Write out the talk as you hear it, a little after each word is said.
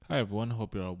Hi everyone,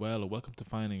 hope you're all well. Welcome to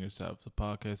Finding Yourself, the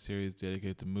podcast series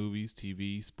dedicated to movies,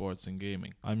 TV, sports, and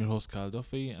gaming. I'm your host, Cal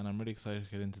Duffy, and I'm really excited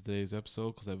to get into today's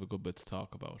episode because I have a good bit to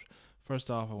talk about. First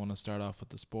off, I want to start off with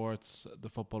the sports, the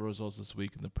football results this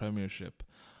week in the Premiership.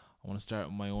 I want to start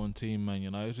with my own team, Man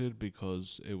United,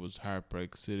 because it was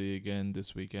Heartbreak City again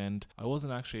this weekend. I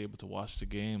wasn't actually able to watch the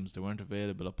games. They weren't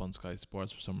available up on Sky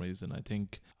Sports for some reason. I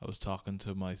think I was talking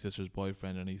to my sister's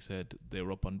boyfriend and he said they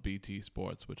were up on BT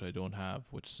Sports, which I don't have,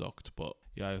 which sucked. But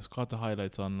yeah, I caught the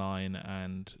highlights online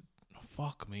and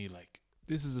fuck me, like,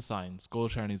 this is a sign.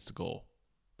 Solskjaer needs to go.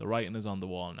 The writing is on the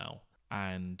wall now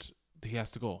and he has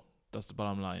to go. That's the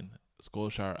bottom line.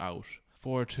 Solskjaer out.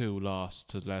 4-2 loss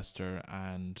to Leicester,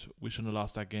 and we shouldn't have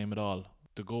lost that game at all.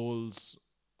 The goals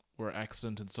were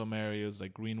excellent in some areas,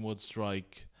 like Greenwood's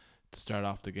strike to start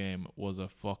off the game was a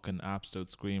fucking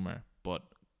absolute screamer, but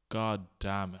god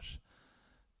damn it.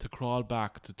 To crawl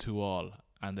back to 2-2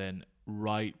 and then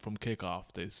right from kickoff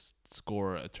they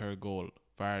score a third goal.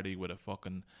 Vardy with a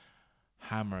fucking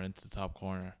hammer into the top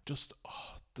corner.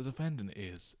 The defending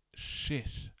is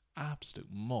shit. Absolute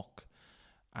muck.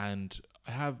 And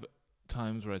I have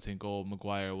times where I think, oh,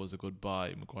 Maguire was a good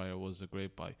buy, Maguire was a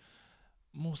great buy.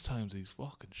 Most times he's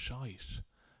fucking shite.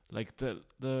 Like the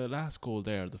last goal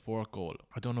there, the fourth goal,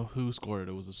 I don't know who scored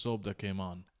it. It was a sub that came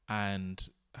on, and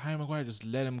Harry Maguire just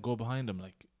let him go behind him.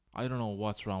 Like, I don't know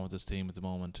what's wrong with this team at the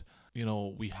moment. You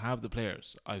know, we have the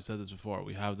players. I've said this before.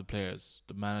 We have the players.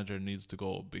 The manager needs to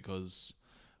go because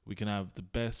we can have the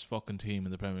best fucking team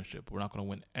in the Premiership. We're not going to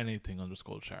win anything under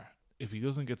Solskjaer. If he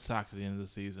doesn't get sacked at the end of the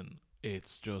season,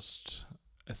 it's just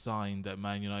a sign that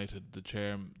Man United, not the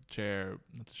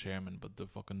chairman, but the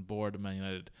fucking board of Man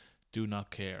United do not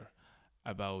care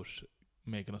about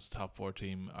making us a top 4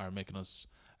 team or making us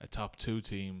a top 2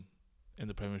 team in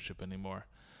the Premiership anymore.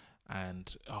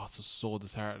 And it's just so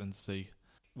disheartening to see.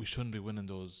 We shouldn't be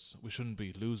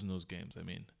losing those games,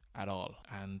 at all.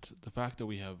 And the fact that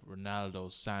we have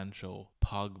Ronaldo, Sancho,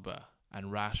 Pogba and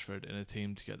Rashford in a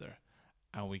team together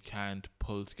and we can't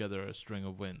pull together a string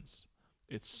of wins,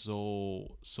 it's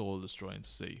so soul destroying to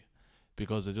see,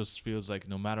 because it just feels like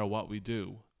no matter what we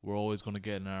do, we're always going to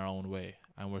get in our own way,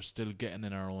 and we're still getting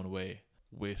in our own way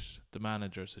with the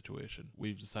manager situation.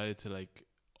 We've decided to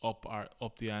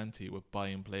up the ante with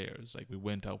buying players. Like, we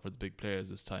went out for the big players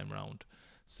this time around,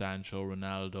 Sancho,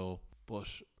 Ronaldo, but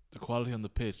the quality on the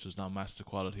pitch does not match the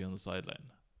quality on the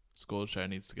sideline. Solskjaer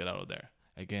needs to get out of there.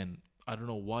 Again, I don't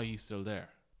know why he's still there.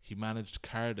 He managed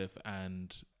Cardiff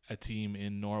and a team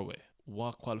in Norway.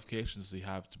 What qualifications does he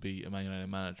have to be a Man United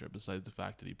manager besides the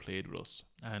fact that he played with us?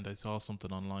 And I saw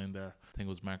something online there, I think it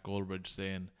was Mark Goldbridge,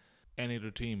 saying any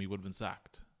other team he would have been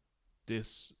sacked.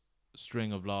 This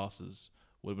string of losses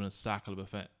would have been a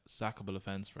sackable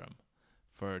offence for him.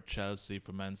 For Chelsea,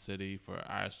 for Man City, for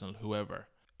Arsenal, whoever.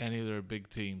 Any other big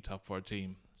team, top 4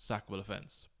 team, sackable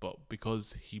offence. But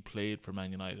because he played for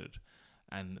Man United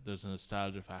and there's a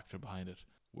nostalgia factor behind it,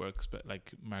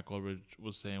 like Mark Goldbridge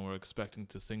was saying, we're expecting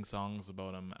to sing songs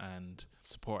about him and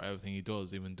support everything he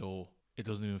does, even though it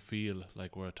doesn't even feel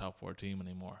like we're a top 4 team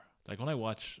anymore. Like, when I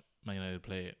watch Man United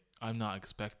play, I'm not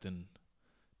expecting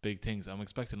big things. I'm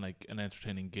expecting like an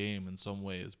entertaining game in some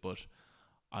ways, but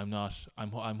I'm not.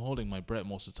 I'm holding my breath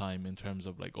most of the time in terms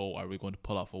of like, oh, are we going to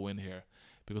pull off a win here?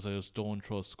 Because I just don't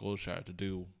trust Solskjaer to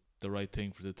do the right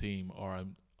thing for the team, or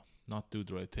I'm not do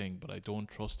the right thing, but I don't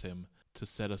trust him to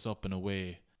set us up in a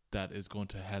way that is going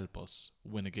to help us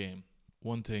win a game.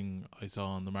 One thing I saw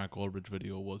on the Mark Goldbridge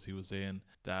video was he was saying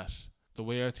that the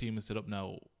way our team is set up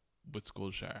now with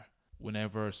Solskjaer,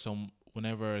 whenever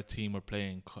a team we're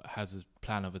playing has a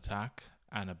plan of attack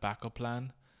and a backup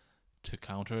plan to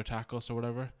counter attack us or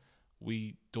whatever,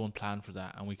 we don't plan for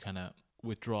that and we kind of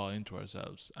withdraw into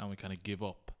ourselves and we kind of give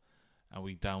up and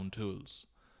we down tools.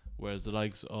 Whereas the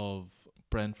likes of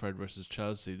Brentford versus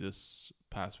Chelsea this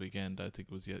past weekend, I think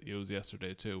it was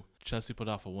yesterday too, Chelsea put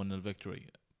off a 1-0 victory,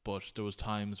 but there was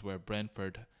times where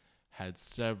Brentford had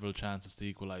several chances to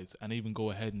equalise and even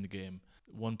go ahead in the game.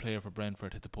 One player for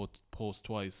Brentford hit the post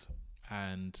twice,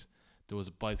 and there was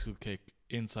a bicycle kick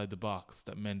inside the box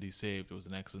that Mendy saved. It was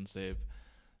an excellent save.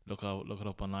 Look it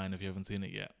up online if you haven't seen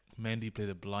it yet. Mendy played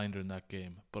a blinder in that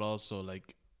game, but also,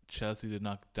 like, Chelsea did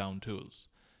not down tools.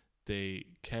 They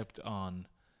kept on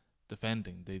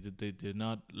defending. They did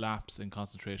not lapse in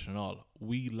concentration at all.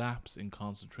 We lapse in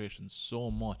concentration so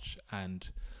much, and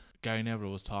Gary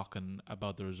Neville was talking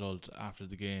about the result after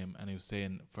the game, and he was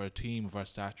saying, for a team of our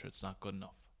stature, it's not good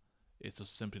enough. It's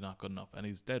just simply not good enough. And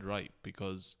he's dead right,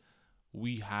 because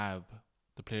we have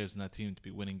the players in that team to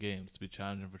be winning games, to be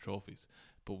challenging for trophies,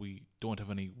 but we don't have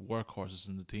any workhorses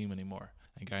in the team anymore.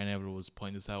 And Gary Neville was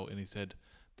pointing this out, and he said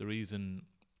the reason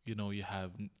You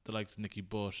have the likes of Nicky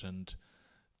Butt and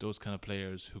those kind of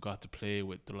players who got to play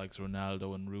with the likes of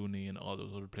Ronaldo and Rooney and all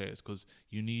those other players, because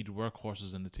you need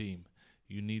workhorses in the team.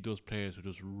 You need those players who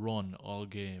just run all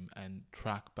game and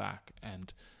track back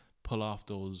and pull off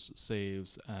those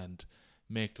saves and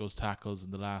make those tackles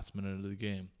in the last minute of the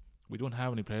game. We don't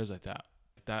have any players like that.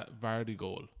 That Vardy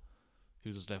goal, he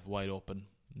was just left wide open.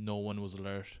 No one was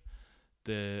alert.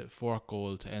 The fourth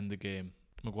goal to end the game,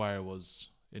 Maguire was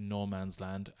in no man's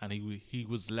land, and he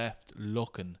was left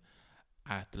looking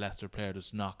at the Leicester player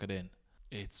just knock it in.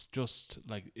 It's just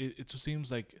like it just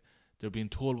seems like they're being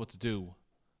told what to do,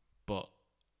 but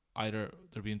either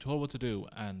they're being told what to do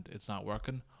and it's not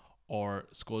working, or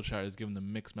Solskjaer is giving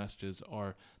them mixed messages,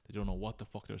 or they don't know what the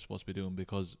fuck they're supposed to be doing.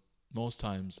 Because most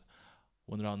times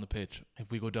when they're on the pitch, if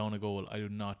we go down a goal, I do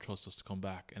not trust us to come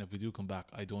back, and if we do come back,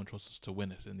 I don't trust us to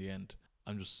win it in the end.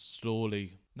 I'm just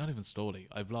slowly, not even slowly,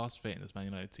 I've lost faith in this Man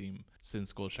United team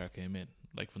since Solskjaer came in.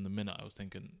 Like from the minute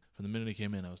he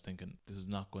came in, I was thinking, this is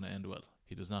not going to end well.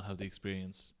 He does not have the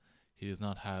experience. He does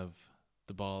not have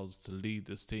the balls to lead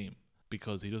this team,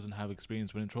 because he doesn't have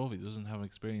experience winning trophies. He doesn't have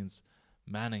experience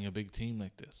manning a big team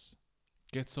like this.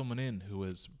 Get someone in who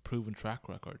has proven track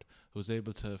record, who's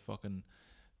able to fucking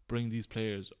bring these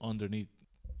players underneath,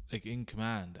 like in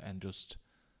command, and just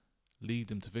lead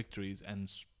them to victories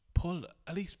and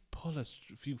at least pull a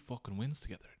few fucking wins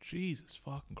together. Jesus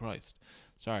fucking Christ.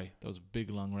 Sorry, that was a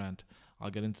big long rant. I'll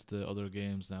get into the other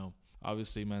games now.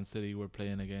 Obviously, Man City were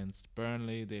playing against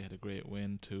Burnley. They had a great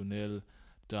win, 2-0.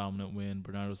 Dominant win.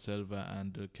 Bernardo Silva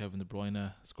and Kevin De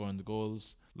Bruyne scoring the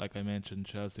goals. Like I mentioned,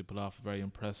 Chelsea pulled off a very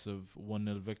impressive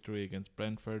 1-0 victory against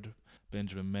Brentford.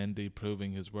 Benjamin Mendy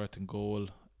proving his worth in goal.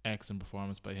 Excellent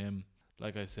performance by him.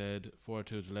 Like I said, 4-2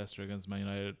 to Leicester against Man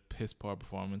United. Piss poor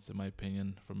performance in my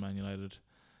opinion from Man United.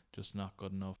 Just not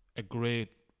good enough. A great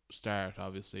start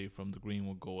obviously from the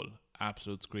Greenwood goal.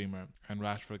 Absolute screamer. And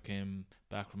Rashford came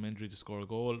back from injury to score a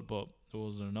goal, but it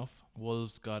wasn't enough.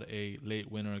 Wolves got a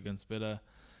late winner against Villa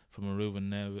from a Ruben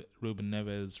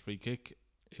Neves free kick.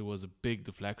 It was a big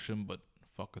deflection, but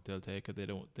fuck it, they'll take it.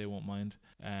 They won't mind.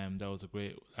 That was a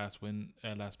great last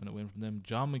minute win from them.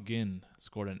 John McGinn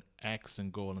scored an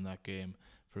excellent goal in that game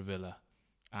for Villa.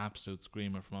 Absolute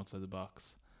screamer from outside the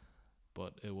box,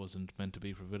 but it wasn't meant to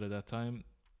be for Villa that time.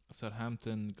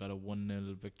 Southampton got a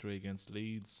 1-0 victory against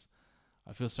Leeds.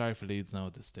 I feel sorry for Leeds now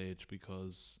at this stage,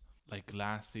 because like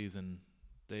last season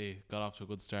they got off to a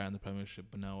good start in the Premiership,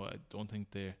 but now I don't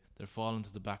think they're falling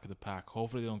to the back of the pack.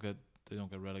 Hopefully they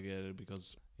don't get relegated,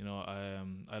 because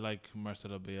I like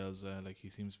Marcelo Bielsa. Like, he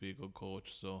seems to be a good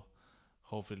coach, so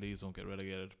hopefully Leeds don't get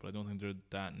relegated, but I don't think they're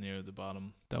that near the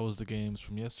bottom. That was the games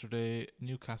from yesterday.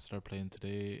 Newcastle are playing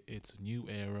today. It's a new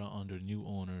era under new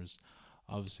owners.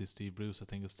 Obviously Steve Bruce, I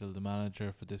think, is still the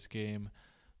manager for this game,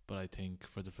 but I think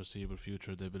for the foreseeable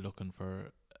future they'll be looking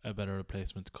for a better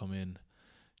replacement to come in,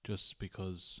 just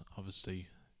because obviously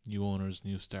new owners,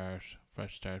 new start,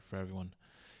 fresh start for everyone.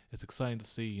 It's exciting to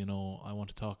see. I want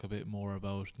to talk a bit more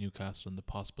about Newcastle and the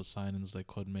possible signings they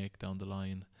could make down the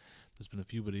line. There's been a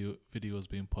few videos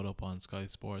being put up on Sky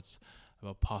Sports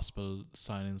about possible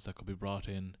signings that could be brought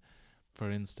in. For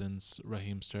instance,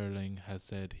 Raheem Sterling has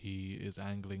said he is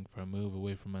angling for a move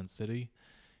away from Man City.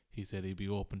 He said he'd be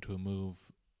open to a move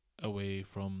away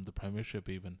from the Premiership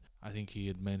even. I think he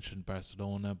had mentioned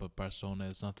Barcelona, but Barcelona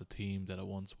is not the team that it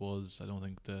once was. I don't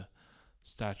think the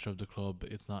stature of the club,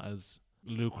 it's not as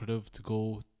lucrative to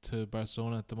go to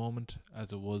Barcelona at the moment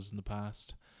as it was in the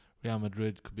past. Real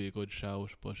Madrid could be a good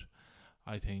shout, but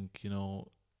I think,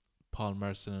 Paul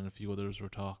Merson and a few others were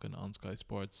talking on Sky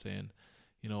Sports saying,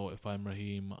 if I'm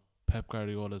Raheem, Pep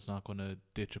Guardiola is not going to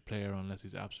ditch a player unless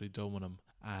he's absolutely done with him.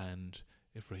 And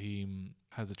if Raheem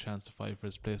has a chance to fight for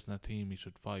his place in that team, he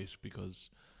should fight, because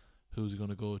who's he going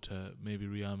to go to? Maybe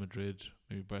Real Madrid,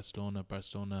 maybe Barcelona.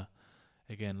 Barcelona,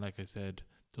 again, like I said,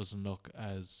 doesn't look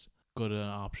as good an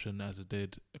option as it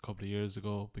did a couple of years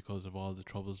ago because of all the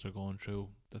troubles they're going through.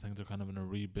 I think they're kind of in a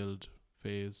rebuild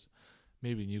phase.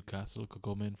 Maybe Newcastle could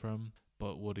come in for him,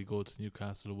 but would he go to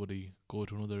Newcastle? Would he go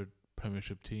to another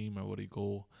Premiership team, or would he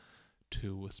go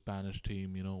to a Spanish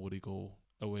team? Would he go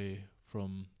away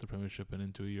from the Premiership and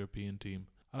into a European team?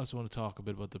 I also want to talk a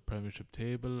bit about the Premiership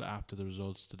table after the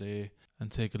results today and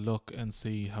take a look and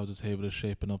see how the table is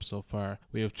shaping up so far.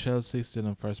 We have Chelsea still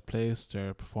in first place.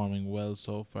 They're performing well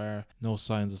so far. No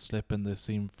signs of slipping. They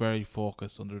seem very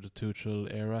focused under the Tuchel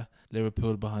era.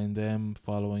 Liverpool behind them,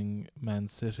 following Man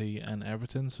City and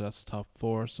Everton. So that's the top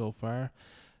four so far.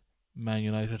 Man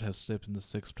United have slipped into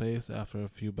 6th place after a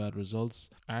few bad results.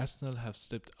 Arsenal have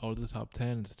slipped out of the top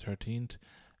 10 into 13th.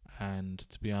 And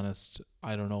to be honest,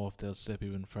 I don't know if they'll slip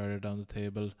even further down the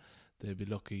table. they'd be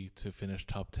lucky to finish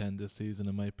top 10 this season,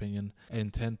 in my opinion.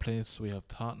 In 10th place, we have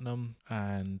Tottenham,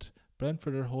 and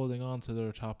Brentford are holding on to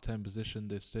their top 10 position.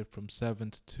 They slipped from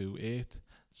 7th to 8th.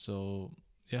 So,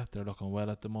 yeah, they're looking well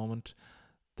at the moment.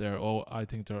 I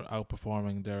think they're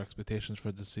outperforming their expectations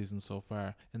for this season so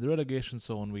far. In the relegation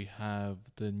zone, we have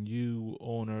the new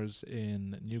owners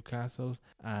in Newcastle,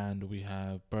 and we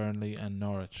have Burnley and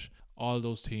Norwich. All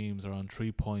those teams are on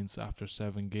 3 points after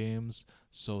 7 games,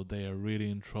 so they are really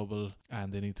in trouble,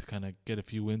 and they need to kind of get a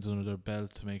few wins under their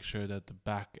belt to make sure that the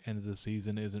back end of the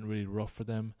season isn't really rough for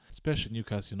them, especially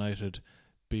Newcastle United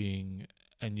being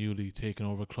a newly taken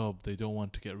over club. They don't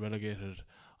want to get relegated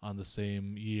on the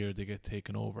same year they get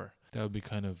taken over. That would be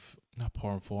kind of not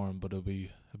poor form, but it'll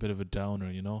be a bit of a downer,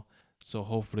 you know. So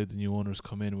hopefully the new owners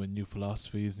come in with new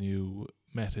philosophies, new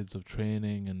methods of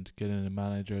training, and get in a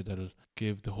manager that'll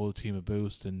give the whole team a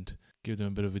boost and give them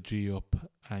a bit of a G up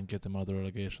and get them out of the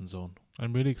relegation zone.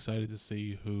 I'm really excited to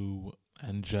see who,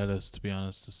 and jealous to be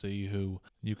honest, to see who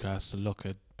Newcastle look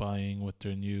at buying with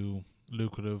their new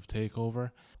lucrative takeover.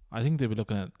 I think they'll be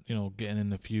looking at, getting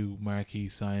in a few marquee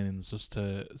signings just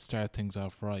to start things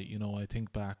off right. I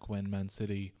think back when Man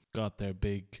City got their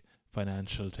big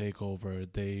financial takeover,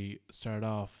 they started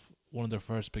off, one of their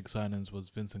first big signings was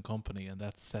Vincent Kompany, and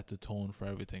that set the tone for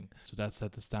everything. So that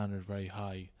set the standard very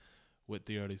high with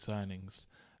the early signings.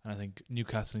 And I think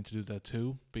Newcastle need to do that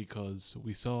too, because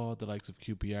we saw the likes of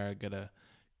QPR get a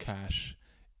cash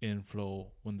inflow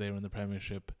when they were in the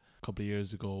Premiership a couple of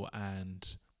years ago,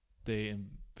 and they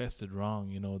invested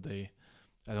wrong.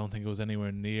 I don't think it was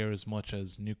anywhere near as much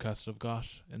as Newcastle have got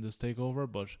in this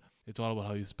takeover, but it's all about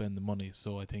how you spend the money.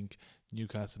 So I think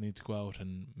Newcastle need to go out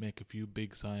and make a few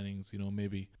big signings,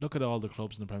 maybe look at all the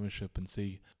clubs in the Premiership and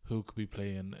see who could be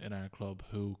playing in our club,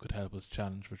 who could help us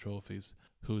challenge for trophies,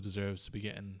 who deserves to be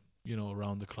getting,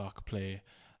 around the clock play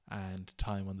and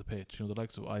time on the pitch. The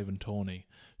likes of Ivan Toney,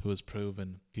 who has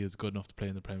proven he is good enough to play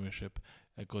in the Premiership,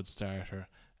 a good starter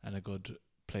and a good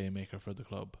playmaker for the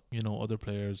club. Other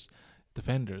players,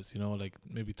 defenders, like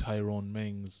maybe Tyrone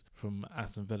Mings from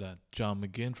Aston Villa, John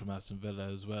McGinn from Aston Villa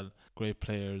as well. Great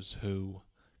players who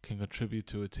can contribute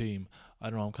to a team. I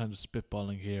don't know, I'm kind of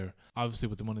spitballing here. Obviously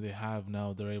with the money they have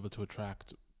now, they're able to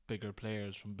attract bigger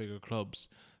players from bigger clubs.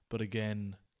 But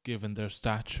again, given their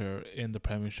stature in the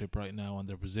Premiership right now and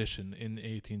their position in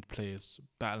 18th place,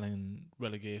 battling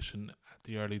relegation at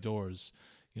the early doors,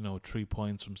 3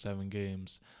 points from 7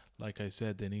 games. Like I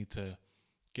said, they need to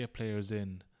get players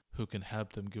in who can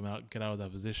help them get out of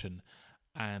that position.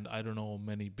 And I don't know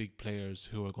many big players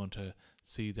who are going to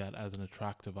see that as an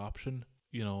attractive option.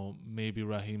 Maybe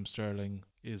Raheem Sterling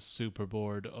is super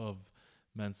bored of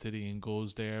Man City and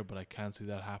goes there, but I can't see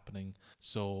that happening.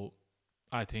 So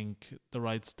I think the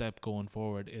right step going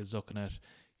forward is looking at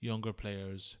younger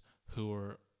players who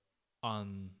are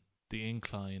on the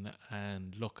incline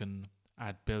and looking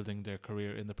at building their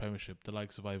career in the Premiership, the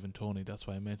likes of Ivan Toney. That's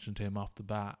why I mentioned him off the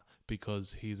bat,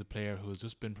 because he's a player who has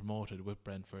just been promoted with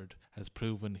Brentford, has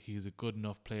proven he's a good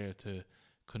enough player to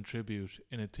contribute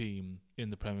in a team in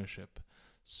the Premiership.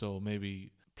 So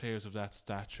maybe players of that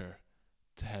stature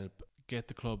to help get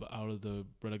the club out of the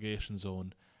relegation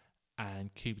zone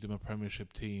and keep them a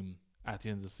Premiership team at the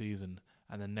end of the season,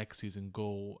 and then next season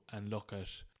go and look at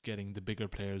getting the bigger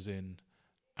players in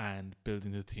and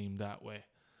building the team that way.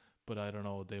 But I don't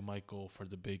know, they might go for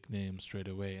the big names straight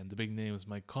away, and the big names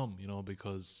might come,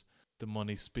 because the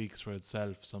money speaks for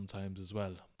itself sometimes as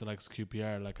well. The likes of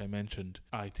QPR, like I mentioned,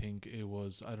 I think it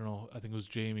was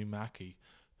Jamie Mackey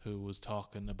who was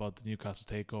talking about the Newcastle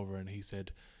takeover, and he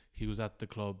said he was at the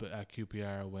club at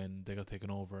QPR when they got taken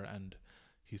over, and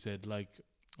he said, like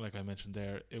I mentioned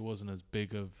there, it wasn't as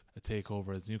big of a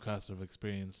takeover as Newcastle have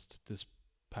experienced this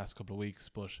past couple of weeks,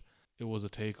 but it was a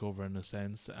takeover in a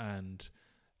sense, and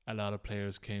a lot of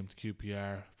players came to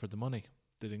QPR for the money.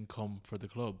 They didn't come for the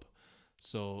club.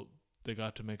 So they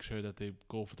got to make sure that they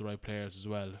go for the right players as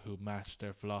well who match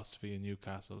their philosophy in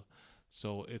Newcastle.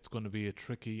 So it's going to be a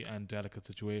tricky and delicate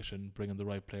situation bringing the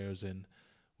right players in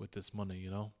with this money,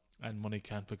 and money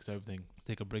can't fix everything.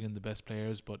 They could bring in the best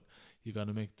players, but you got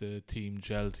to make the team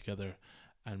gel together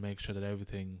and make sure that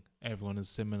everyone is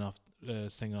singing off the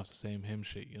same hymn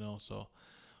sheet, so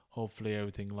hopefully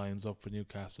everything lines up for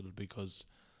Newcastle, because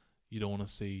you don't want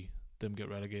to see them get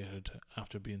relegated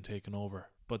after being taken over.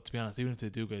 But to be honest, even if they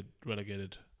do get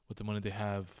relegated, with the money they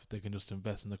have, they can just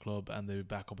invest in the club and they'll be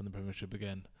back up in the Premiership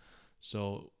again.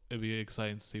 So it'll be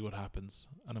exciting to see what happens.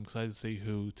 And I'm excited to see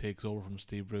who takes over from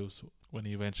Steve Bruce when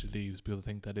he eventually leaves, because I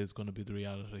think that is going to be the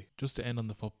reality. Just to end on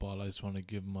the football, I just want to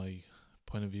give my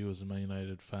point of view as a Man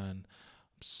United fan.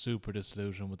 super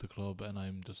disillusioned with the club, and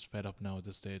I'm just fed up now at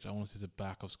this stage. I want to see the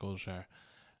back of Solskjaer.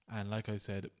 And like I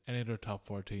said, any other top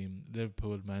four team,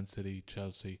 Liverpool, Man City,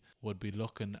 Chelsea, would be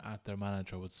looking at their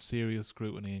manager with serious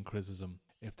scrutiny and criticism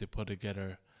if they put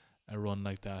together a run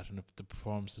like that, and if the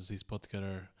performances he's put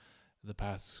together the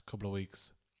past couple of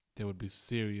weeks, there would be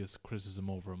serious criticism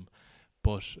over him.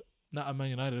 But not at Man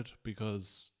United,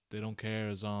 because they don't care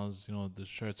as long as the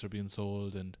shirts are being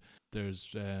sold and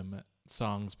there's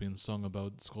songs being sung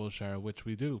about Solskjaer, which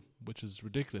we do, which is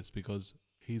ridiculous because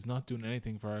he's not doing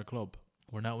anything for our club.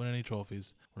 We're not winning any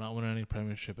trophies. We're not winning any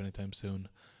Premiership anytime soon.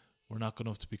 We're not good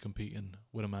enough to be competing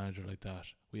with a manager like that.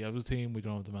 We have the team, we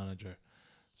don't have the manager.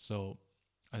 So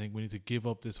I think we need to give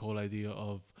up this whole idea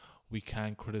of we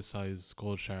can't criticise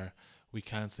Solskjaer, we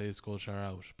can't say Solskjaer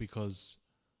out, because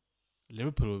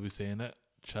Liverpool will be saying it,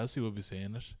 Chelsea will be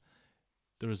saying it.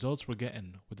 The results we're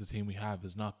getting with the team we have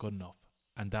is not good enough,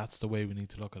 and that's the way we need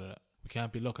to look at it. We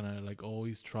can't be looking at it like, oh,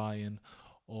 he's trying,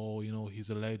 oh, he's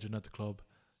a legend at the club.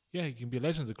 Yeah, he can be a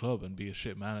legend at the club and be a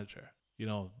shit manager.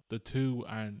 The two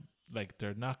aren't, like,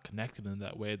 they're not connected in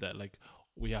that way that, like,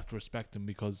 we have to respect him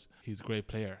because he's a great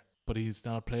player. But he's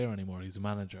not a player anymore, he's a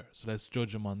manager. So let's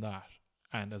judge him on that.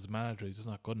 And as a manager, he's just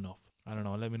not good enough. I don't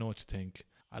know, let me know what you think.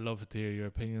 I'd love to hear your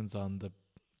opinions on the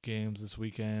games this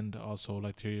weekend. Also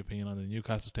like to hear your opinion on the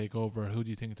Newcastle takeover. Who do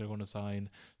you think they're going to sign?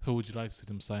 Who would you like to see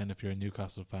them sign if you're a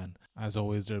Newcastle fan? As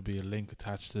always, there'll be a link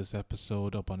attached to this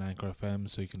episode up on Anchor FM,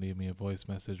 so you can leave me a voice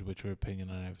message with your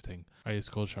opinion on everything. Are you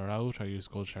Solskjaer out? Are you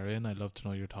Solskjaer in? I'd love to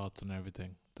know your thoughts on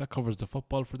everything. That covers the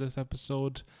football for this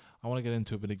episode. I want to get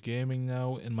into a bit of gaming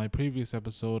now. In my previous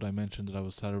episode, I mentioned that I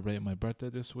was celebrating my birthday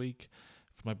this week.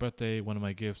 For my birthday, one of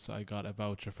my gifts, I got a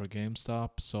voucher for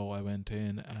GameStop, so I went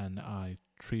in and I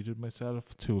treated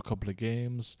myself to a couple of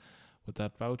games. With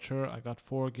that voucher, I got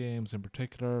 4 games in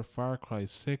particular: Far Cry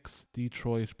 6,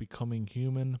 Detroit Becoming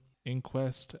Human,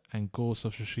 Inquest, and Ghost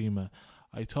of Tsushima.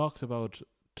 I talked about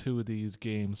 2 of these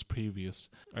games previous.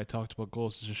 I talked about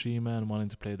Ghost of Tsushima and wanting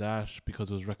to play that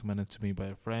because it was recommended to me by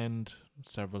a friend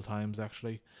several times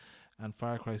actually. And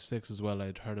Far Cry 6 as well,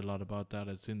 I'd heard a lot about that.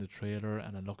 I'd seen the trailer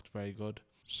and it looked very good.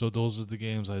 So those are the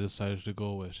games I decided to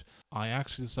go with. I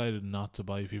actually decided not to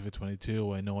buy FIFA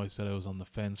 22. I know I said I was on the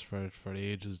fence for it for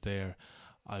ages there.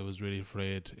 I was really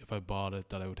afraid if I bought it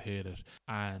that I would hate it.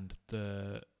 And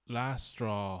the last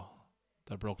straw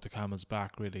that broke the camel's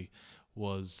back really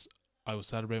was I was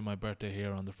celebrating my birthday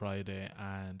here on the Friday,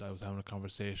 and I was having a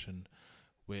conversation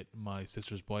with my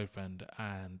sister's boyfriend,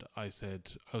 and I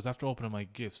said, I was after opening my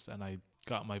gifts and I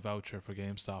got my voucher for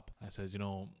GameStop. I said,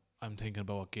 I'm thinking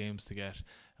about what games to get,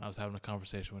 and I was having a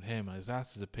conversation with him, and I was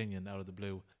asked his opinion out of the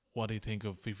blue. What do you think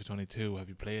of FIFA 22? Have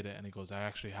you played it? And he goes, I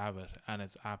actually have it, and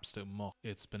it's absolute muck.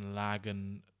 It's been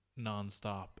lagging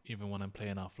non-stop, even when I'm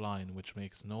playing offline, which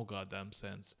makes no goddamn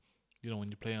sense.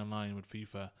 When you play online with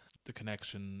FIFA, the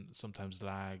connection sometimes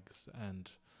lags,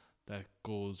 and that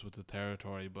goes with the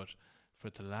territory, but for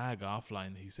it to lag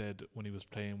offline, he said when he was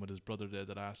playing with his brother there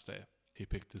the last day, he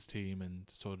picked his team and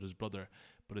so did his brother,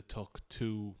 but it took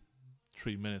 2-3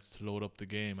 minutes to load up the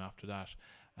game after that,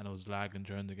 and it was lagging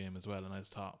during the game as well. And I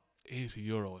just thought,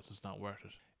 €80 is just not worth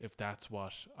it. If that's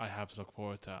what I have to look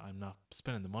forward to, I'm not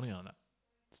spending the money on it.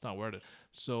 It's not worth it.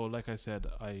 So like I said,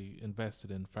 I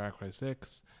invested in Far Cry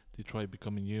 6, Detroit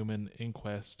Becoming Human,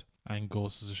 Inquest, and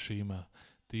Ghost of Tsushima.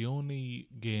 The only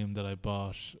game that I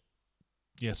bought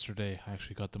yesterday, I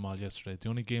actually got them all yesterday. The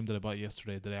only game that I bought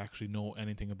yesterday that I actually know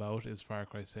anything about is Far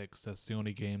Cry 6. That's the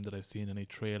only game that I've seen any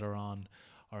trailer on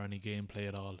or any gameplay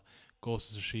at all.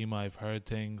 Ghost of Tsushima, I've heard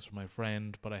things from my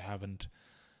friend, but I haven't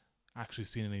actually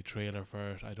seen any trailer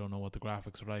for it. I don't know what the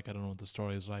graphics are like. I don't know what the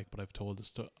story is like, but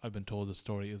I've been told the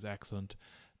story is excellent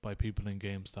by people in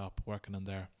GameStop working in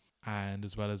there. And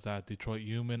as well as that, Detroit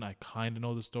Human, I kind of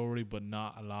know the story, but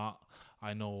not a lot.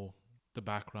 I know the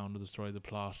background of the story, the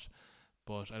plot,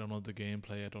 but I don't know the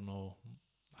gameplay. I don't know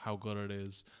how good it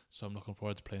is, so I'm looking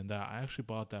forward to playing that. I actually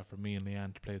bought that for me and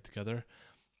Leanne to play it together.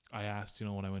 I asked,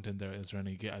 when I went in there, is there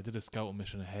any I did a scout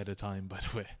mission ahead of time, by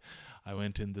the way. I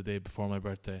went in the day before my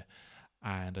birthday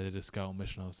and I did a scout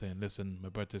mission. I was saying, listen, my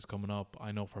birthday's coming up.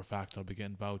 I know for a fact I'll be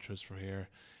getting vouchers for here.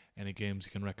 Any games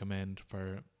you can recommend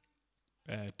for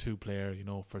 2-player,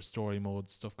 for story mode,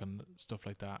 stuff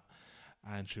like that.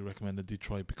 And she recommended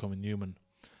Detroit Becoming Human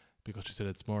because she said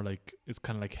it's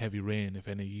kind of like Heavy Rain. If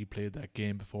any of you played that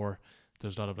game before,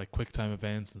 there's a lot of like quick time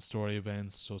events and story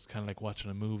events, so it's kind of like watching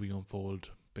a movie unfold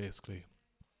basically.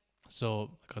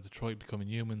 So I got Detroit Becoming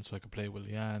Human so I could play with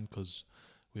Leanne, because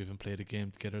we haven't played a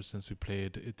game together since we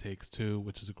played It Takes Two,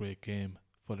 which is a great game.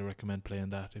 Fully recommend playing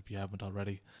that if you haven't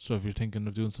already. So if you're thinking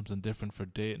of doing something different for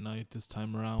date night this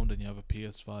time around and you have a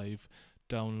PS5,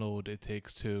 download It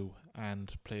Takes Two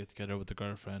and play it together with the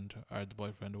girlfriend or the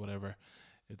boyfriend or whatever.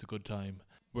 It's a good time.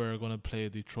 We're going to play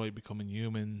Detroit Becoming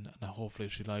Human, and hopefully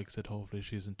she likes it. Hopefully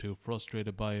she isn't too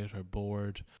frustrated by it or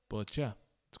bored. But yeah,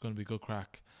 it's going to be good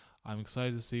crack. I'm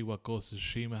excited to see what Ghost of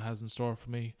Tsushima has in store for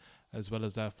me, as well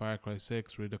as that Far Cry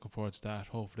 6. Really looking forward to that.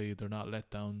 Hopefully they're not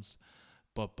letdowns,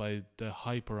 but by the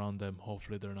hype around them,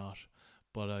 hopefully they're not.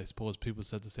 But I suppose people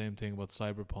said the same thing about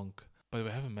Cyberpunk. By the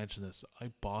way, I haven't mentioned this.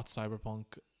 I bought Cyberpunk.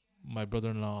 My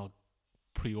brother-in-law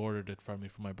pre-ordered it for me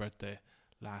for my birthday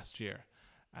last year,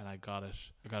 and I got it.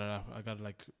 I got it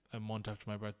like a month after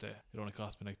my birthday. It only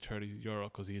cost me like €30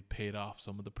 because he had paid off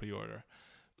some of the pre-order.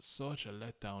 Such a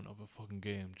letdown of a fucking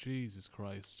game. Jesus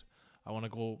Christ. I want to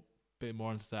go a bit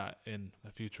more into that in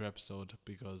a future episode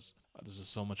because there's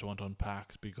just so much I want to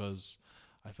unpack because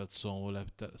I felt so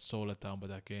let down by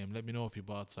that game. Let me know if you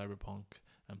bought Cyberpunk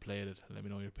and played it. Let me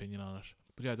know your opinion on it.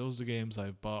 But yeah, those are the games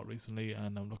I've bought recently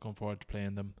and I'm looking forward to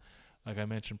playing them. Like I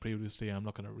mentioned previously, I'm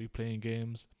looking at replaying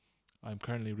games. I'm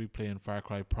currently replaying Far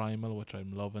Cry Primal, which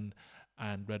I'm loving,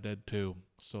 and Red Dead 2.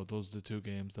 So those are the two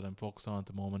games that I'm focused on at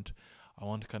the moment. I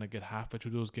want to kind of get halfway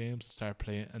through those games, start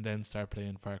playing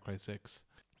Far Cry 6.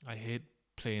 I hate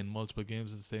playing multiple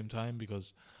games at the same time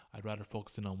because I'd rather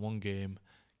focus in on one game,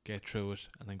 get through it,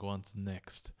 and then go on to the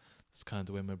next. That's kind of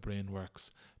the way my brain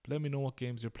works. But let me know what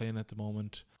games you're playing at the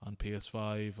moment on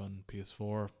PS5, on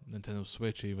PS4, Nintendo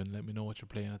Switch even. Let me know what you're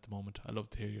playing at the moment. I'd love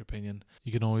to hear your opinion.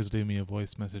 You can always leave me a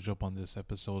voice message up on this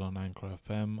episode on Anchor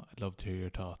FM. I'd love to hear your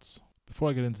thoughts. Before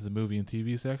I get into the movie and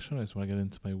TV section, I just want to get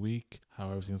into my week, how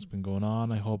everything's been going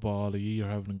on. I hope all of you are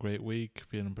having a great week,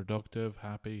 feeling productive,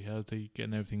 happy, healthy,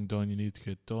 getting everything done you need to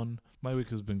get done. My week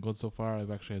has been good so far.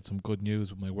 I've actually had some good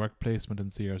news with my work placement in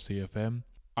CRC-FM.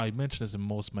 I mentioned this in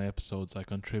most of my episodes. I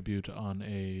contribute on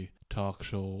a talk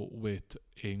show with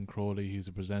Ian Crowley. He's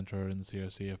a presenter in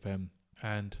CRC-FM.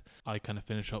 And I kind of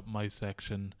finish up my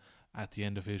section at the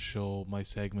end of his show. My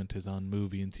segment is on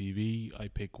movie and TV. I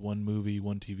pick one movie,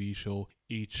 one TV show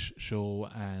each show,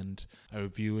 and I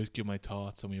review it, give my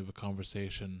thoughts, and we have a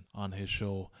conversation on his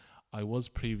show. I was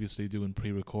previously doing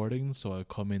pre-recordings, so I would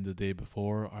come in the day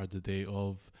before or the day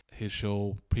of his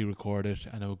show, pre-record it,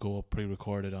 and I would go up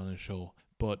pre-recorded on his show.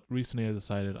 But recently I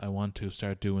decided I want to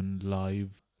start doing live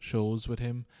shows with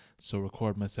him, so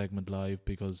record my segment live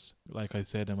because, like I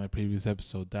said in my previous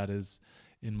episode, that is,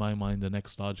 in my mind, the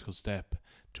next logical step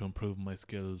to improve my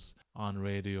skills on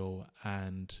radio.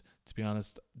 And to be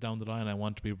honest, down the line I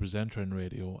want to be a presenter in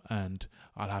radio, and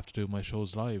I'll have to do my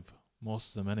shows live,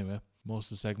 most of them anyway.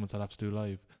 Most of the segments I'll have to do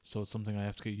live, so it's something I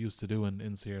have to get used to doing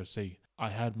in CRC. I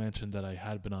had mentioned that I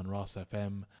had been on Ross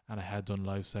FM and I had done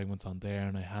live segments on there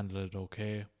and I handled it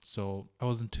okay, so I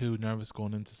wasn't too nervous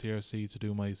going into CRC to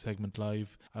do my segment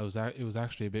live. It was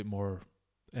actually a bit more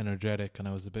energetic and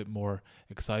I was a bit more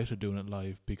excited doing it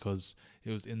live because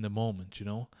it was in the moment, you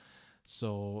know.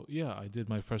 So yeah, I did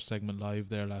my first segment live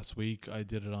there last week. I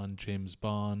did it on James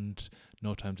Bond,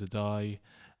 No Time to Die,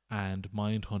 and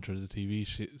Mindhunter, the TV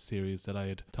series that I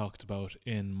had talked about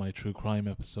in my true crime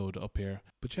episode up here.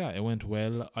 But yeah, it went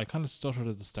well. I kind of stuttered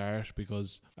at the start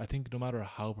because I think no matter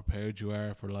how prepared you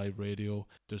are for live radio,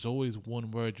 there's always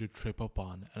one word you trip up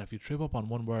on, and if you trip up on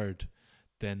one word,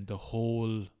 then the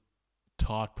whole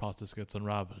thought process gets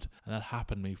unraveled. And that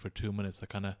happened to me for 2 minutes. I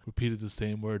kind of repeated the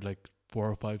same word like 4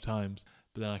 or 5 times,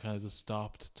 but then I kind of just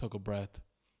stopped, took a breath,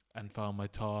 and found my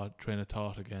train of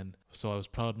thought again. So I was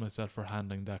proud of myself for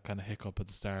handling that kind of hiccup at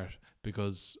the start,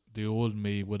 because the old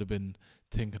me would have been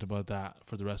thinking about that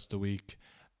for the rest of the week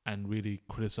and really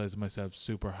criticizing myself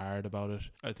super hard about it.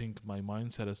 I think my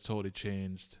mindset has totally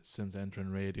changed since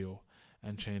entering radio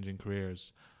and changing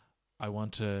careers. I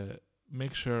want to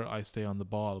make sure I stay on the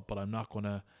ball, but I'm not going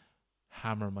to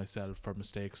hammer myself for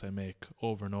mistakes I make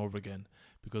over and over again,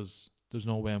 because there's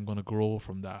no way I'm going to grow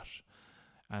from that.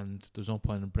 And there's no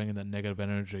point in bringing that negative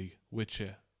energy with you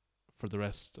for the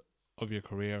rest of your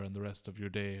career and the rest of your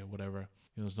day or whatever.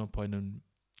 You know, there's no point in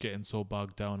getting so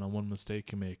bogged down on one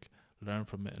mistake you make. Learn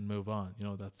from it and move on. You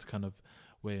know, that's kind of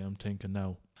way I'm thinking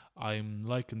now. I'm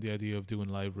liking the idea of doing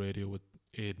live radio with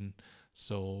Aidan,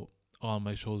 so all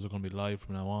my shows are going to be live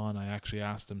from now on. I actually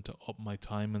asked him to up my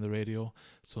time in the radio,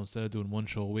 so instead of doing one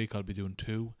show a week, I'll be doing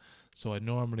 2. So I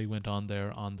normally went on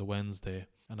there on the Wednesday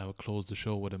and I would close the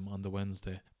show with him on the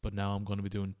Wednesday, but now I'm going to be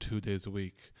doing 2 days a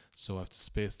week, so I have to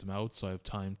space them out so I have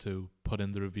time to put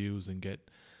in the reviews and get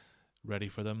ready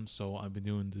for them. So I'll be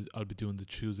doing the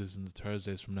Tuesdays and the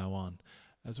Thursdays from now on.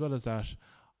 As well as that,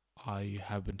 I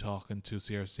have been talking to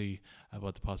CRC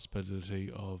about the possibility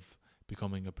of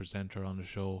becoming a presenter on the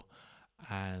show,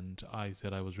 and I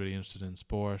said I was really interested in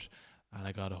sport, and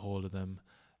I got a hold of them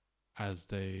as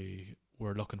they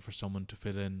we're looking for someone to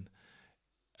fill in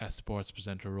a sports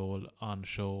presenter role on the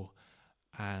show,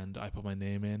 and I put my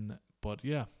name in. But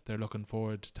yeah, they're looking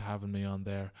forward to having me on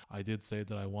there. I did say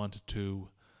that I wanted to.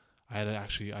 I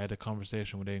had a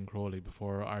conversation with Aidan Crowley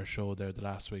before our show there the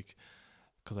last week,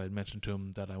 because I had mentioned to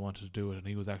him that I wanted to do it, and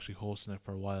he was actually hosting it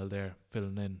for a while there,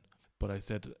 filling in. But I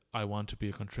said I want to be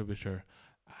a contributor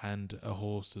and a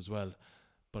host as well.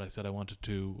 But I said I wanted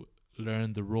to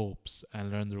learn the ropes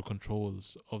and learn the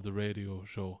controls of the radio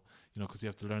show, because you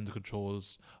have to learn the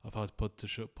controls of how to put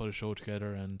a show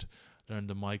together and learn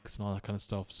the mics and all that kind of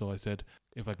stuff. So I said,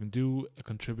 if I can do a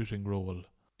contributing role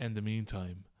in the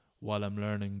meantime while I'm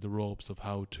learning the ropes of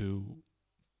how to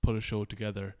put a show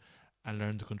together and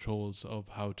learn the controls of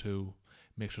how to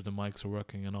make sure the mics are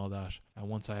working and all that, and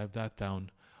once I have that down,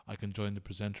 I can join the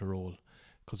presenter role,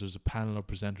 because there's a panel of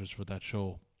presenters for that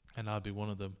show and I'll be one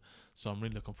of them. So I'm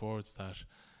really looking forward to that.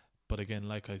 But again,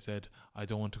 like I said, I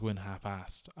don't want to go in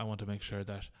half-assed. I want to make sure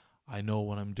that I know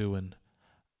what I'm doing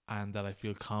and that I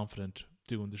feel confident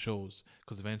doing the shows,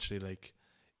 because eventually, like,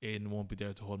 Aidan won't be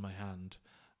there to hold my hand,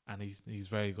 and he's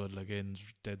very good. Like, Aidan's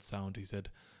dead sound. He said,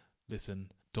 listen,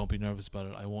 don't be nervous about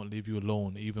it. I won't leave you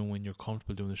alone. Even when you're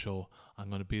comfortable doing the show, I'm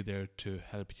going to be there to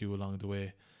help you along the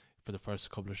way for the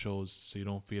first couple of shows, so you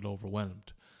don't feel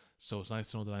overwhelmed. So it's nice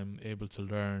to know that I'm able to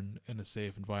learn in a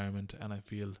safe environment, and I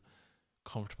feel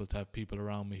comfortable to have people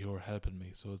around me who are helping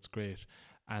me. So it's great.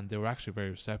 And they were actually very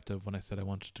receptive when I said I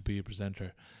wanted to be a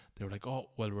presenter. They were like,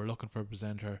 oh, well, we're looking for a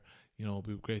presenter, it'd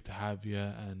be great to have you.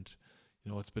 And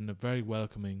it's been a very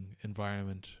welcoming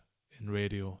environment in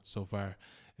radio so far.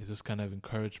 It's just kind of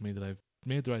encouraged me that I've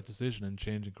made the right decision in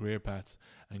changing career paths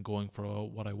and going for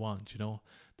what I want.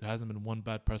 There hasn't been one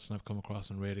bad person I've come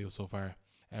across on radio so far.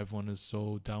 Everyone is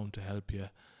so down to help you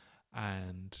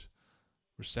and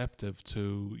receptive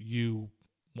to you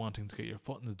wanting to get your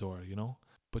foot in the door,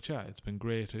 But yeah, it's been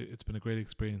great. It's been a great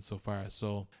experience so far.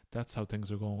 So that's how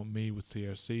things are going with me with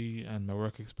CRC and my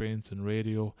work experience in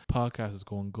radio. Podcast is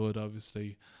going good,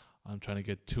 obviously. I'm trying to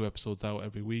get 2 episodes out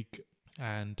every week,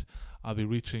 and I'll be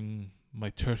reaching my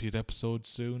 30th episode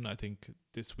soon. I think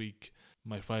this week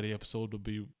my Friday episode will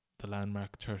be the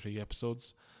landmark 30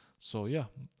 episodes. So yeah,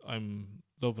 I'm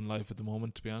loving life at the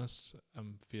moment, to be honest.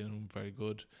 I'm feeling very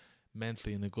good,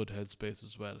 mentally in a good headspace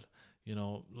as well.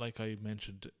 Like I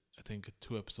mentioned, I think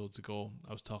 2 episodes ago,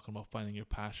 I was talking about finding your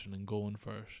passion and going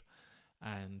for it.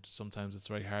 And sometimes it's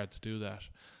very hard to do that.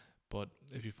 But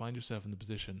if you find yourself in the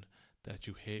position that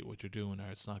you hate what you're doing,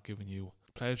 or it's not giving you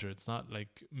pleasure, it's not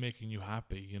like making you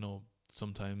happy,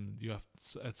 sometimes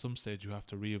at some stage you have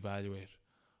to reevaluate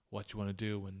what you want to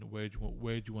do and where do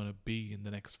you want to be in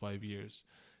the next 5 years.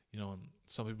 And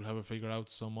some people have it figured out,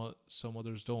 some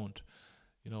others don't.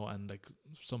 And like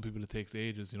some people it takes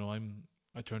ages.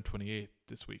 I turned 28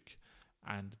 this week,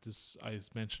 and I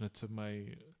mentioned it to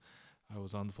I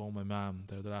was on the phone with my mom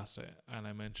there the last day, and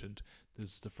I mentioned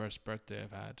this is the first birthday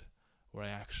I've had where I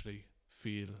actually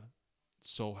feel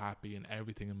so happy in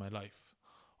everything in my life.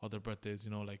 Other birthdays,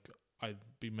 like I'd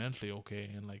be mentally okay,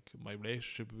 and like my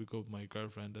relationship would be good with my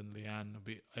girlfriend and Leanne,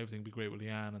 everything would be great with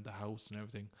Leanne and the house and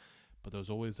everything, but there was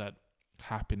always that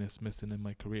happiness missing in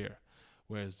my career.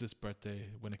 Whereas this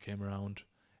birthday, when it came around,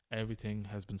 everything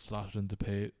has been slotted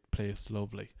into place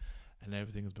lovely, and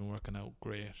everything has been working out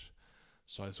great.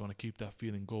 So I just want to keep that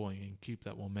feeling going and keep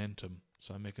that momentum.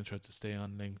 So I'm making sure to stay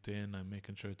on LinkedIn. I'm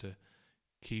making sure to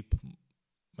keep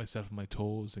myself on my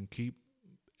toes and keep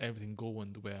everything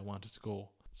going the way I want it to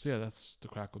go. So yeah, that's the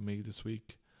crack with me this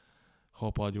week.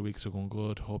 Hope all your weeks are going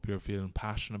good. Hope you're feeling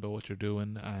passionate about what you're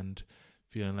doing and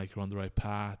feeling like you're on the right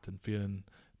path and feeling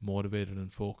motivated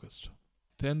and focused.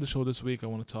 To end the show this week, I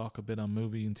want to talk a bit on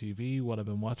movie and TV, what I've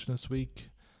been watching this week.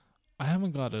 I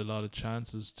haven't got a lot of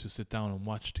chances to sit down and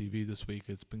watch TV this week.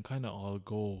 It's been kind of all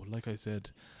go. Like I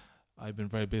said, I've been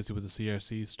very busy with the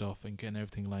CRC stuff and getting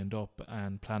everything lined up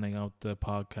and planning out the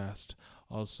podcast.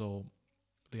 Also,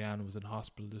 Leanne was in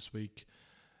hospital this week.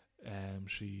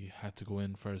 She had to go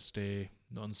in for a stay.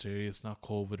 Nothing serious, not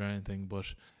COVID or anything, but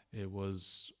it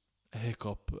was a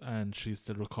hiccup and she's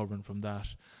still recovering from that.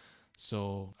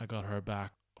 So I got her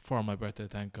back for my birthday,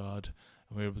 thank God,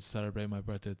 and we were able to celebrate my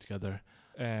birthday together.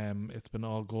 It's been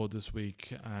all good this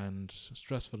week and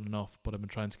stressful enough, but I've been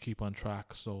trying to keep on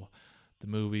track. So the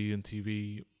movie and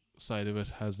TV side of it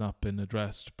has not been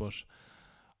addressed, but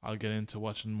I'll get into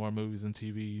watching more movies and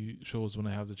TV shows when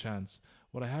I have the chance.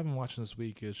 What I have been watching this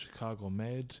week is Chicago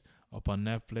Med up on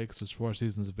Netflix. There's 4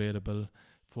 seasons available.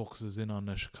 Focuses in on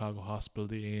the Chicago hospital,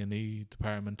 the A&E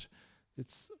department.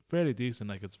 It's fairly decent,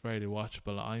 like it's fairly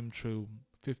watchable. I'm through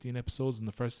 15 episodes in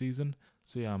the first season,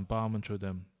 so yeah, I'm bombing through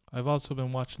them. I've also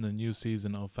been watching the new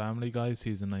season of Family Guy,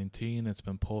 season 19. It's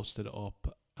been posted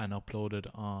up and uploaded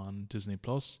on Disney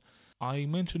Plus. I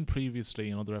mentioned previously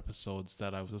in other episodes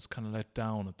that I was just kind of let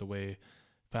down at the way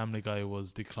Family Guy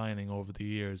was declining over the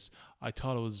years. I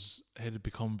thought it had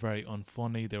become very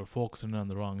unfunny. They were focusing on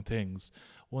the wrong things.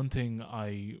 One thing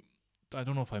I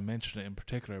don't know if I mentioned it in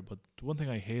particular, but one thing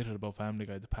I hated about Family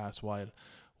Guy the past while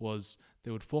was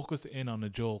they would focus in on a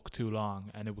joke too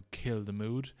long and it would kill the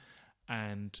mood,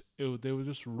 and they would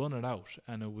just run it out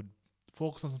and it would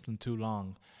focus on something too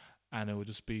long and it would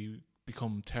just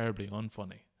become terribly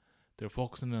unfunny. They're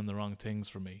focusing on the wrong things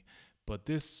for me. But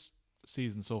this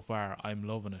season so far, I'm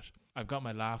loving it. I've got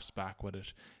my laughs back with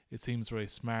it. It seems very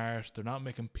smart. They're not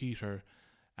making Peter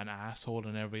an asshole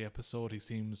in every episode. He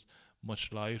seems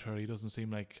much lighter. He doesn't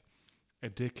seem like a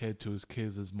dickhead to his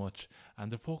kids as much. And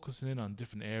they're focusing in on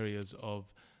different areas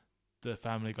of the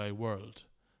Family Guy world.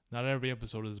 Not every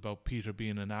episode is about Peter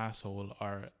being an asshole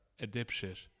or a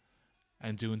dipshit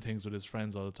and doing things with his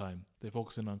friends all the time. They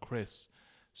focus in on Chris,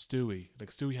 Stewie.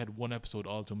 Like Stewie had one episode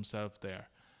all to himself there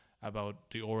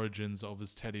about the origins of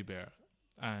his teddy bear,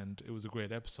 and it was a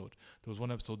great episode. There was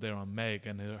one episode there on Meg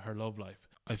and her love life.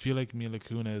 I feel like Mila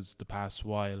Kunis the past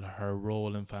while, her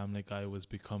role in Family Guy was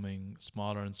becoming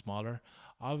smaller and smaller,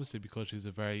 obviously because she's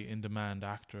a very in-demand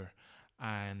actor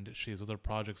and she has other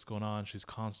projects going on. She's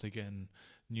constantly getting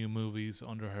new movies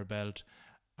under her belt,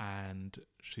 and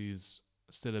she's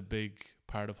still a big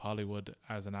part of Hollywood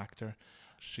as an actor.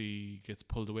 She gets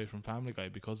pulled away from Family Guy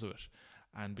because of it,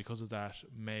 and because of that,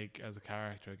 Meg as a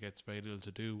character gets very little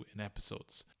to do in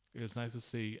episodes. It's nice to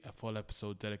see a full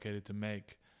episode dedicated to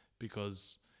Meg,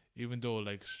 because even though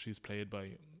like she's played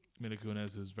by Mila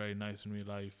Kunis, who's very nice in real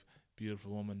life,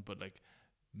 beautiful woman, but like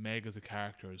Meg as a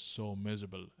character is so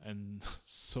miserable and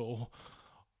so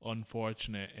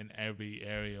unfortunate in every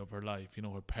area of her life. You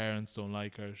know, her parents don't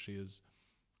like her. She has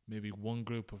maybe one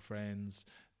group of friends,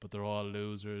 but they're all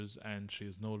losers, and she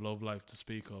has no love life to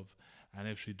speak of. And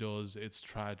if she does, it's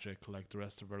tragic like the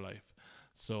rest of her life.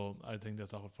 So I think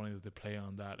that's awful funny that they play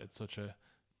on that. It's such a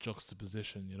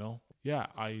juxtaposition, you know? Yeah,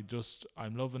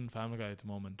 I'm loving Family Guy at the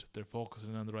moment. They're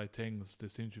focusing on the right things. They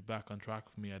seem to be back on track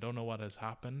for me. I don't know what has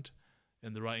happened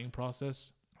in the writing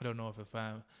process. I don't know if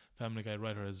a Family Guy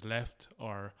writer has left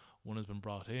or one has been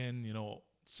brought in. You know,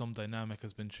 some dynamic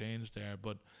has been changed there,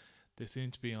 but they seem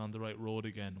to be on the right road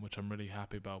again, which I'm really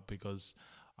happy about, because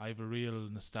I have a real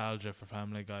nostalgia for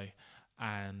Family Guy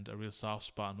and a real soft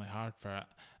spot in my heart for it.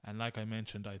 And like I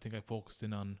mentioned, I think I focused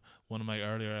in on one of my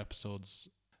earlier episodes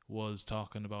was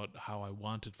talking about how I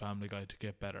wanted Family Guy to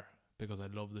get better, because I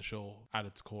love the show at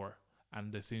its core,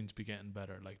 and they seem to be getting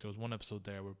better. Like there was one episode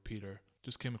there where Peter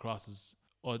just came across as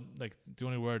like the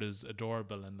only word is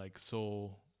adorable and like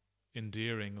so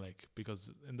endearing, like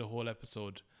because in the whole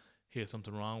episode he has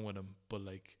something wrong with him, but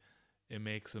like it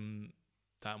makes him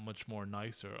that much more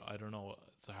nicer. I don't know,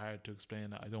 it's hard to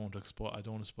explain. I don't want to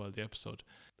spoil the episode.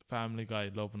 Family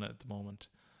Guy, loving it at the moment.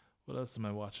 What else am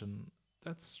I watching?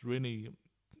 That's what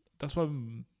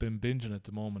I've been binging at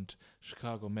the moment.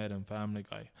 Chicago Med and Family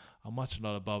Guy. I'm watching a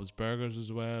lot of Bob's Burgers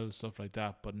as well, stuff like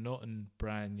that, but nothing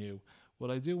brand new. What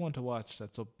I do want to watch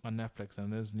that's up on Netflix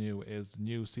and is new is the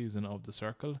new season of The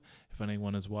Circle. If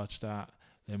anyone has watched that,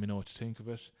 let me know what you think of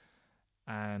it.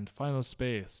 And Final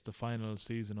Space, the final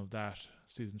season of that,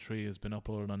 season 3, has been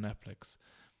uploaded on Netflix.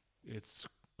 It's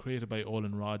created by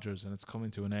Olin Rogers and it's coming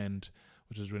to an end,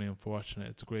 which is really unfortunate.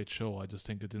 It's a great show. I just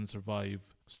think it didn't survive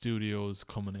studios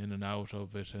coming in and out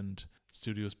of it and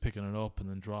studios picking it up and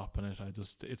then dropping it.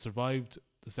 It survived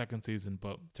the second season,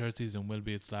 but third season will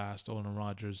be its last. Olin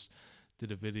Rogers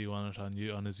did a video on it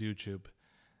on his YouTube,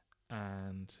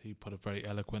 and he put it very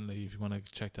eloquently. If you want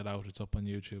to check that out, it's up on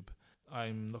YouTube.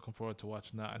 I'm looking forward to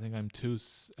watching that. I think I'm 2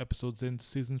 episodes into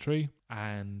season 3,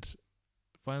 and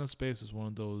Final Space was one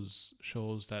of those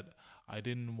shows that I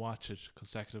didn't watch it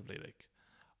consecutively. Like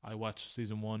I watched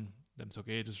season 1, then it took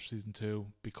ages for season 2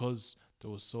 because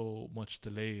there was so much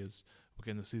delays with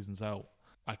getting the seasons out.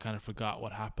 I kind of forgot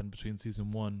what happened between season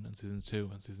 1 and season 2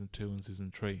 and season 2 and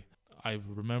season 3. I've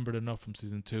remembered enough from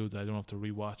season 2 that I don't have to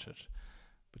rewatch it.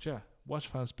 But yeah, watch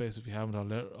Final Space if you haven't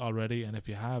already, and if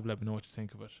you have, let me know what you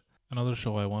think of it. Another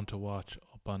show I want to watch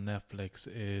up on Netflix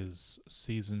is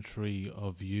season 3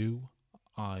 of You.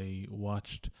 I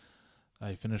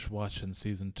finished watching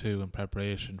season 2 in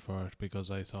preparation for it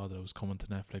because I saw that it was coming to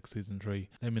Netflix season 3.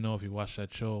 Let me know if you watched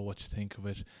that show, what you think of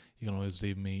it. You can always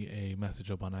leave me a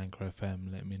message up on Anchor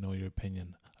FM. Let me know your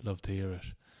opinion. I'd love to hear it.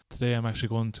 Today I'm actually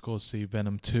going to go see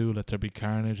Venom 2 Let There Be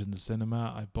Carnage in the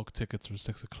cinema. I booked tickets for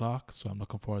 6 o'clock, so I'm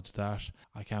looking forward to that.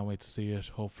 I can't wait to see it.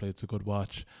 Hopefully it's a good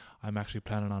watch. I'm actually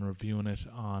planning on reviewing it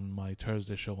on my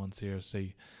Thursday show on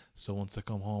CRC. So once I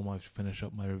come home, I'll finish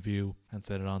up my review and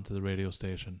send it on to the radio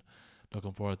station.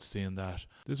 Looking forward to seeing that.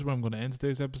 This is where I'm going to end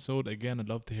today's episode. Again, I'd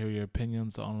love to hear your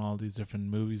opinions on all these different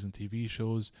movies and TV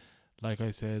shows. Like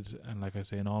I said, and like I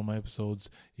say in all my episodes,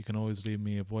 you can always leave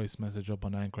me a voice message up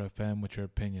on Anchor FM with your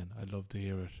opinion. I'd love to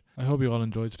hear it. I hope you all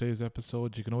enjoyed today's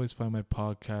episode. You can always find my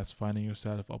podcast, Finding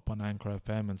Yourself, up on Anchor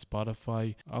FM and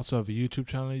Spotify. I also have a YouTube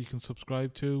channel you can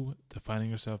subscribe to, the Finding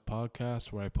Yourself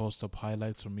podcast, where I post up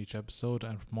highlights from each episode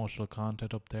and promotional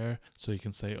content up there, so you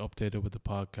can stay updated with the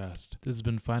podcast. This has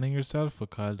been Finding Yourself with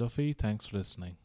Kyle Duffy. Thanks for listening.